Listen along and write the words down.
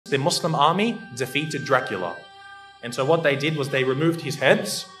the Muslim army defeated Dracula. And so what they did was they removed his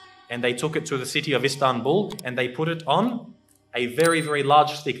heads and they took it to the city of Istanbul and they put it on a very, very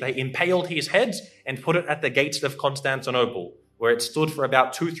large stick. They impaled his head and put it at the gates of Constantinople, where it stood for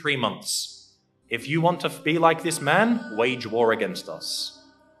about 2-3 months. If you want to be like this man, wage war against us.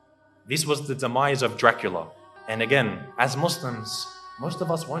 This was the demise of Dracula. And again, as Muslims, most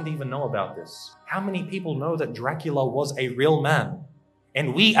of us won't even know about this. How many people know that Dracula was a real man?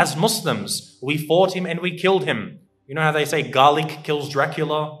 And we as Muslims, we fought him and we killed him. You know how they say garlic kills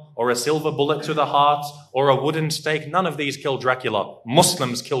Dracula, or a silver bullet to the heart, or a wooden stake? None of these kill Dracula.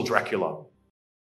 Muslims kill Dracula.